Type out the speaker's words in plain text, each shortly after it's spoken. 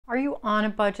on a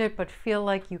budget but feel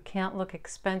like you can't look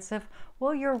expensive?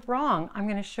 Well, you're wrong. I'm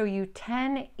going to show you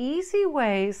 10 easy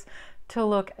ways to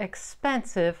look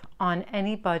expensive on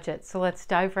any budget. So let's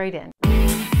dive right in.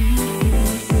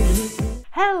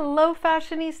 Hello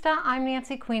fashionista, I'm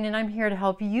Nancy Queen and I'm here to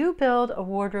help you build a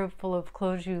wardrobe full of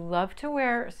clothes you love to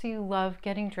wear so you love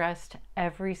getting dressed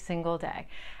every single day.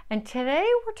 And today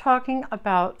we're talking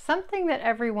about something that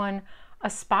everyone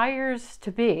aspires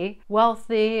to be: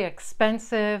 wealthy,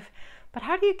 expensive, but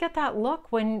how do you get that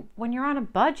look when you're on a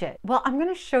budget? Well, I'm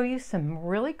going to show you some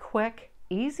really quick,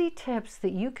 easy tips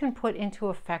that you can put into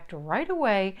effect right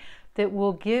away that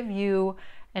will give you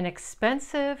an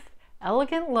expensive,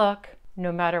 elegant look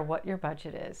no matter what your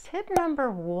budget is. Tip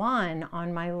number 1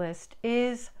 on my list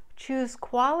is choose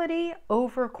quality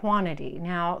over quantity.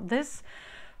 Now, this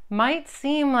might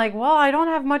seem like, well, I don't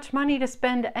have much money to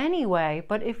spend anyway,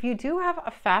 but if you do have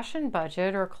a fashion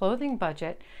budget or clothing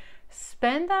budget,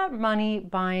 spend that money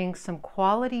buying some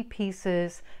quality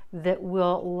pieces that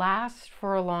will last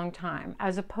for a long time,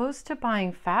 as opposed to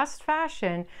buying fast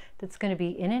fashion that's going to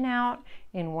be in and out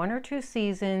in 1 or 2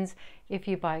 seasons. If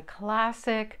you buy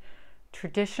classic,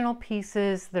 traditional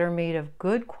pieces that are made of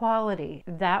good quality,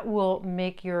 that will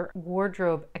make your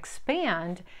wardrobe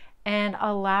expand and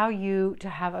allow you to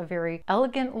have a very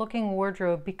elegant looking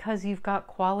wardrobe because you've got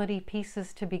quality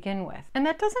pieces to begin with. And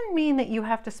that doesn't mean that you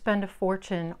have to spend a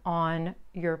fortune on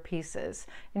your pieces.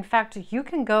 In fact, you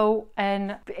can go,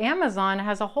 and Amazon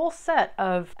has a whole set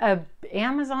of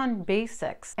Amazon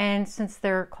basics. And since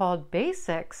they're called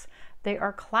basics, they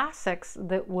are classics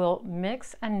that will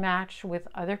mix and match with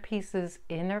other pieces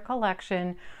in their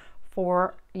collection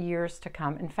for years to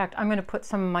come. In fact, I'm going to put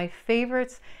some of my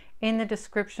favorites in the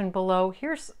description below.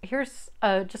 Here's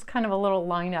just kind of a little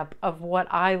lineup of what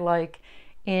I like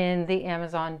in the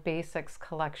Amazon Basics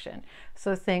collection.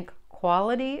 So think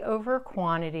quality over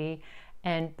quantity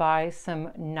and buy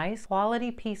some nice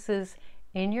quality pieces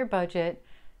in your budget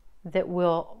that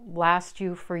will last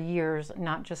you for years,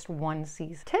 not just 1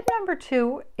 season. Tip number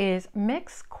 2 is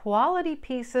mix quality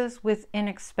pieces with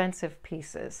inexpensive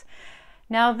pieces.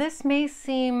 Now, this may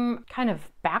seem kind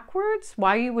of backwards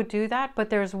why you would do that, but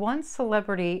there's one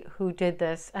celebrity who did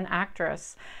this, an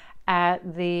actress,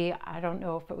 at the, I don't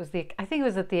know if it was the, I think it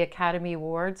was at the Academy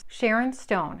Awards, Sharon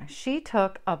Stone. She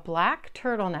took a black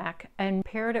turtleneck and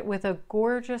paired it with a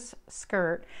gorgeous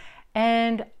skirt,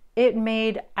 and it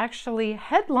made actually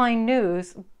headline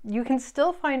news. You can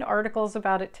still find articles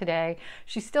about it today.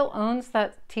 She still owns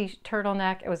that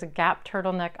turtleneck. It was a Gap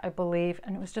turtleneck, I believe,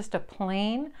 and it was just a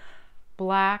plain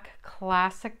black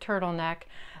classic turtleneck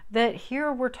that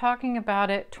here we're talking about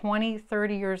it 20,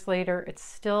 30 years later. It's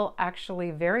still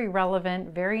actually very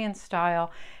relevant, very in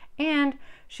style. And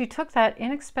she took that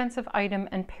inexpensive item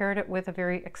and paired it with a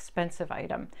very expensive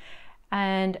item.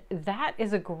 And that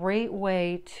is a great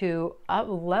way to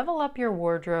level up your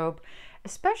wardrobe,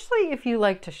 especially if you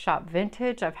like to shop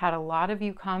vintage. I've had a lot of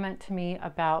you comment to me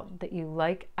about that you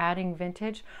like adding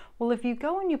vintage. Well, if you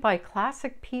go and you buy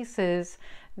classic pieces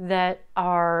that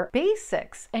are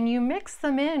basics and you mix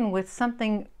them in with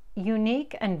something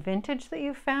unique and vintage that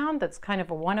you found that's kind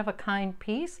of a one-of-a-kind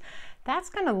piece, that's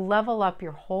going to level up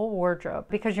your whole wardrobe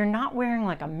because you're not wearing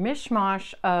like a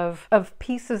mishmash of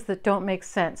pieces that don't make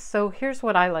sense. So here's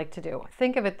what I like to do.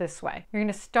 Think of it this way. You're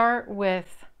going to start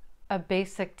with a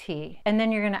basic tee, and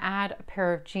then you're going to add a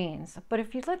pair of jeans. But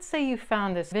if you, let's say you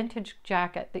found this vintage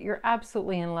jacket that you're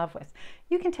absolutely in love with,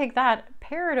 you can take that,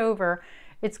 pair it over.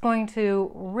 It's going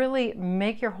to really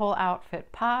make your whole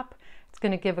outfit pop. It's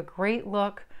going to give a great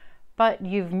look, but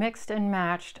you've mixed and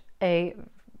matched an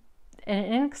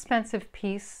inexpensive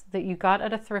piece that you got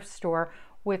at a thrift store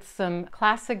with some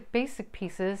classic basic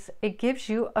pieces. It gives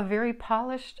you a very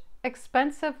polished,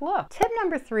 expensive look. Tip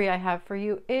number 3 I have for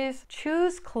you is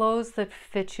choose clothes that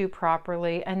fit you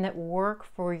properly and that work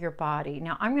for your body.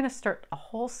 Now, I'm going to start a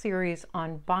whole series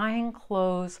on buying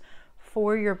clothes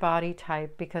for your body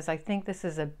type because I think this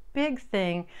is a big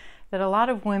thing that a lot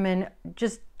of women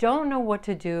just don't know what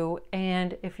to do.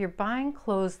 And if you're buying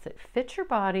clothes that fit your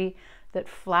body, that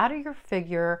flatter your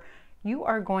figure, you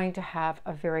are going to have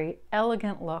a very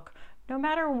elegant look no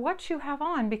matter what you have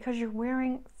on because you're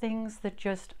wearing things that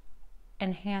just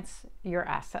enhance your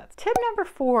assets. Tip number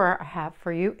 4 I have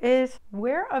for you is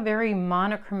wear a very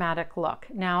monochromatic look.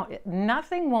 Now,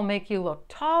 nothing will make you look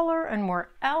taller and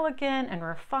more elegant and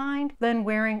refined than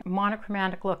wearing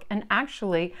monochromatic look. And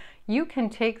actually, you can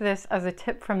take this as a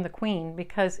tip from the Queen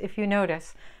because if you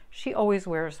notice, she always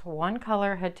wears one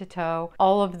color head to toe.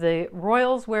 All of the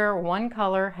royals wear one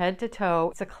color head to toe.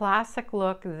 It's a classic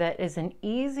look that is an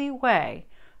easy way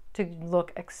to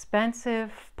look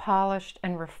expensive, polished,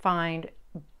 and refined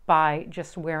by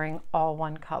just wearing all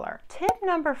one color. Tip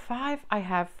number 5 I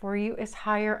have for you is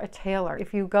hire a tailor.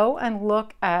 If you go and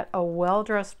look at a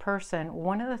well-dressed person,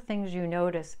 one of the things you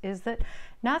notice is that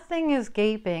nothing is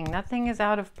gaping, nothing is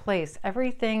out of place.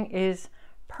 Everything is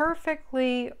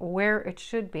perfectly where it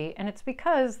should be, and it's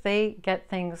because they get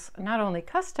things not only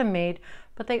custom made,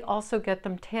 but they also get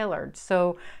them tailored.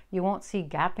 So you won't see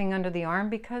gapping under the arm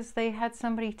because they had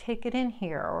somebody take it in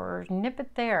here or nip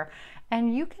it there.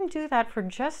 And you can do that for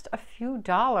just a few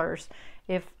dollars.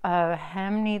 If a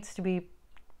hem needs to be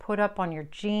put up on your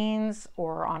jeans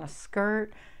or on a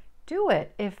skirt, do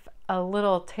it. If a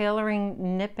little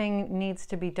tailoring, nipping needs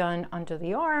to be done under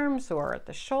the arms or at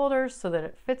the shoulders so that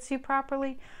it fits you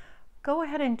properly, go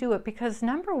ahead and do it, because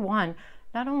number 1,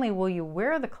 not only will you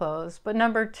wear the clothes, but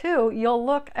number 2, you'll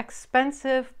look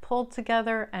expensive, pulled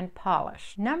together, and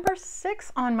polished. Number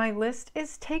 6 on my list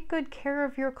is take good care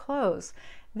of your clothes.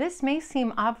 This may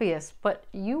seem obvious, but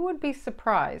you would be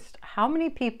surprised how many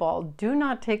people do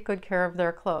not take good care of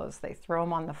their clothes. They throw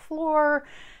them on the floor,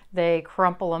 they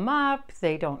crumple them up,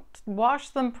 they don't wash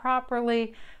them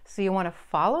properly. So you want to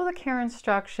follow the care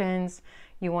instructions.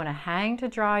 You want to hang to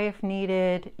dry if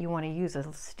needed. You want to use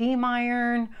a steam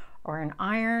iron or an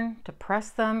iron to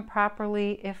press them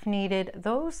properly if needed.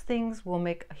 Those things will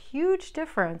make a huge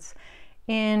difference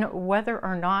in whether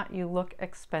or not you look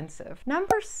expensive.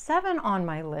 Number 7 on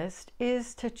my list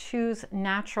is to choose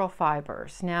natural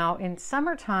fibers. Now in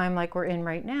summertime, like we're in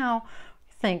right now,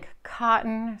 think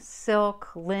cotton, silk,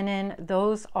 linen.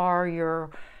 Those are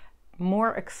your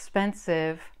more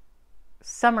expensive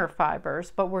summer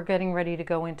fibers, but we're getting ready to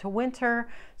go into winter.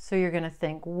 So you're going to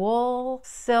think wool,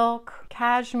 silk,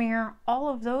 cashmere. All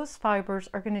of those fibers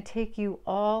are going to take you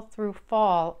all through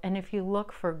fall. And if you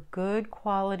look for good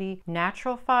quality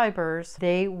natural fibers,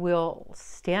 they will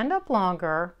stand up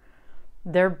longer.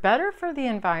 They're better for the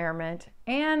environment,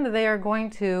 and they are going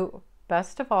to,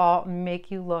 best of all,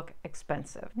 make you look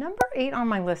expensive. Number 8 on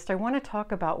my list, I want to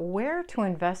talk about where to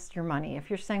invest your money. If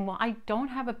you're saying, well, I don't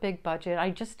have a big budget, I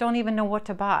just don't even know what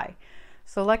to buy.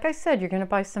 So like I said, you're going to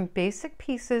buy some basic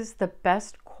pieces, the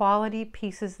best quality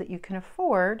pieces that you can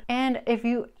afford. And if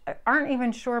you aren't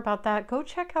even sure about that, go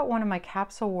check out one of my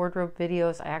capsule wardrobe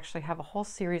videos. I actually have a whole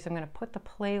series. I'm going to put the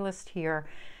playlist here.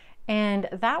 And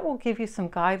that will give you some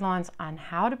guidelines on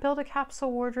how to build a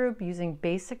capsule wardrobe using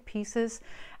basic pieces.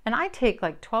 And I take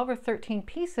like 12 or 13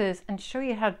 pieces and show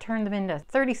you how to turn them into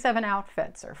 37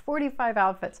 outfits or 45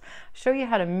 outfits. Show you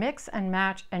how to mix and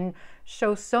match and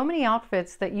show so many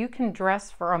outfits that you can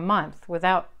dress for a month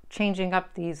without changing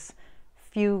up these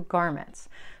few garments.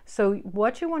 So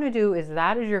what you want to do is,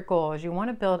 that is your goal, is you want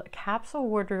to build a capsule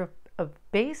wardrobe of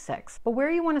basics. But where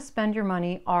you want to spend your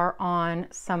money are on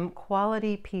some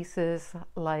quality pieces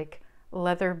like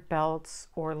leather belts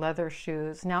or leather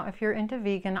shoes. Now, if you're into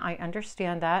vegan, I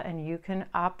understand that, and you can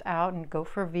opt out and go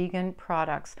for vegan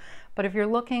products. But if you're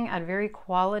looking at very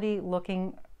quality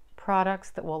looking products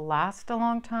that will last a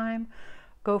long time,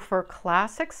 go for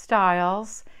classic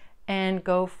styles and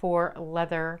go for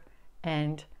leather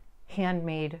and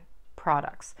handmade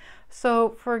products. So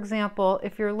for example,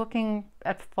 if you're looking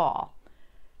at fall,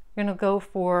 you're going to go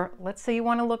for, let's say you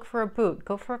want to look for a boot,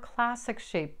 go for a classic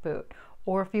shaped boot.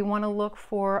 Or if you want to look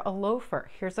for a loafer,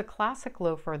 here's a classic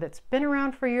loafer that's been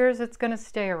around for years, it's going to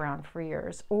stay around for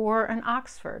years. Or an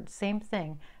Oxford, same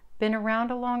thing, been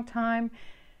around a long time.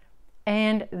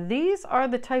 And these are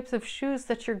the types of shoes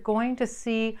that you're going to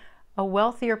see a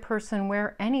wealthier person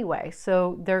wear anyway.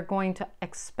 So they're going to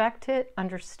expect it,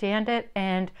 understand it,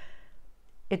 and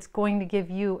it's going to give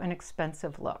you an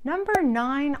expensive look. Number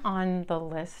 9 on the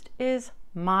list is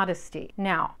modesty.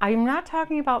 Now, I'm not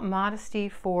talking about modesty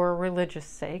for religious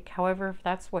sake. However, if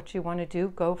that's what you want to do,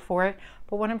 go for it.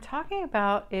 But what I'm talking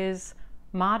about is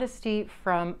modesty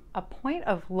from a point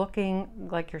of looking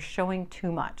like you're showing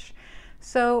too much.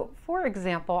 So for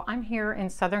example, I'm here in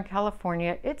Southern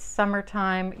California. It's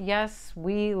summertime. Yes,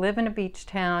 we live in a beach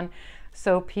town.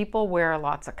 So people wear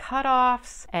lots of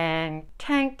cutoffs and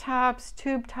tank tops,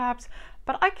 tube tops,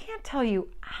 but I can't tell you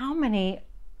how many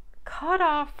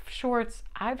cutoff shorts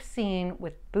I've seen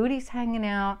with booties hanging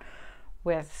out,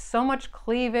 with so much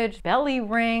cleavage, belly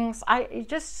rings,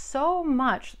 just so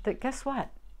much that, guess what?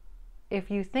 If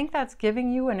you think that's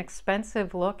giving you an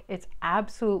expensive look, it's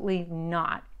absolutely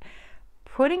not.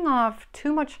 Putting off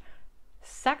too much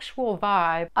sexual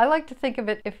vibe. I like to think of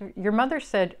it, if your mother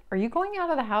said, are you going out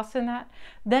of the house in that?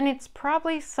 Then it's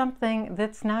probably something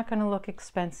that's not going to look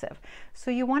expensive.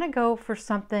 So you want to go for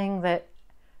something that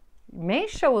may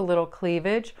show a little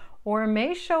cleavage, or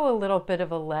may show a little bit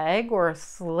of a leg or a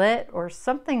slit or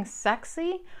something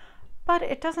sexy, but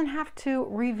it doesn't have to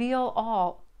reveal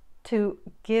all to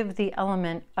give the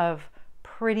element of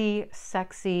pretty,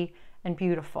 sexy, and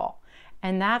beautiful.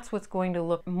 And that's what's going to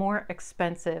look more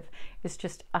expensive, is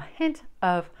just a hint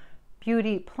of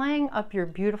beauty, playing up your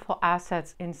beautiful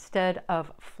assets instead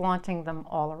of flaunting them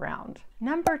all around.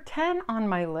 Number 10 on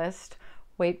my list,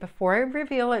 wait, before I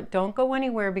reveal it, don't go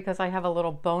anywhere because I have a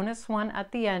little bonus one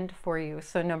at the end for you.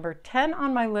 So number 10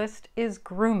 on my list is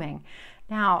grooming.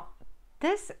 Now,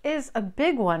 this is a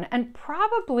big one and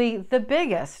probably the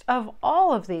biggest of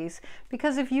all of these,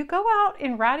 because if you go out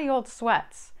in ratty old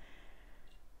sweats,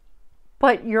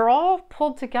 but you're all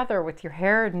pulled together with your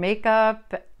hair and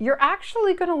makeup, you're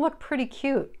actually going to look pretty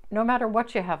cute no matter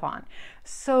what you have on.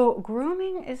 So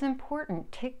grooming is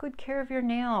important. Take good care of your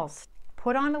nails.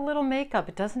 Put on a little makeup.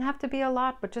 It doesn't have to be a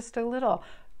lot, but just a little.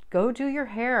 Go do your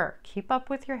hair. Keep up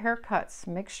with your haircuts.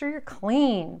 Make sure you're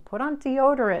clean. Put on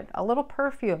deodorant, a little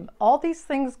perfume. All these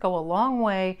things go a long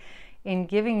way in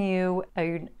giving you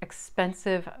an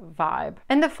expensive vibe.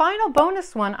 And the final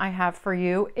bonus one I have for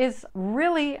you is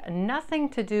really nothing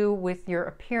to do with your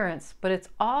appearance, but it's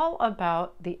all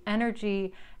about the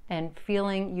energy and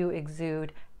feeling you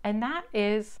exude. And that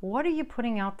is, what are you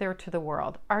putting out there to the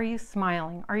world? Are you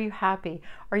smiling? Are you happy?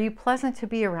 Are you pleasant to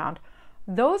be around?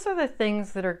 Those are the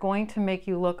things that are going to make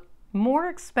you look more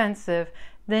expensive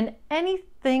than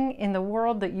anything in the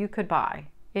world that you could buy.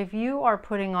 If you are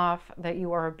putting off that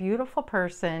you are a beautiful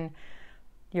person,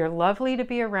 you're lovely to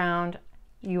be around,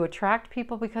 you attract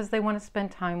people because they want to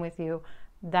spend time with you,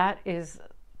 that is,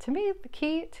 to me, the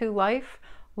key to life,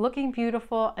 looking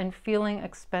beautiful and feeling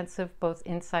expensive both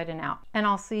inside and out. And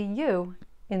I'll see you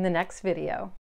in the next video.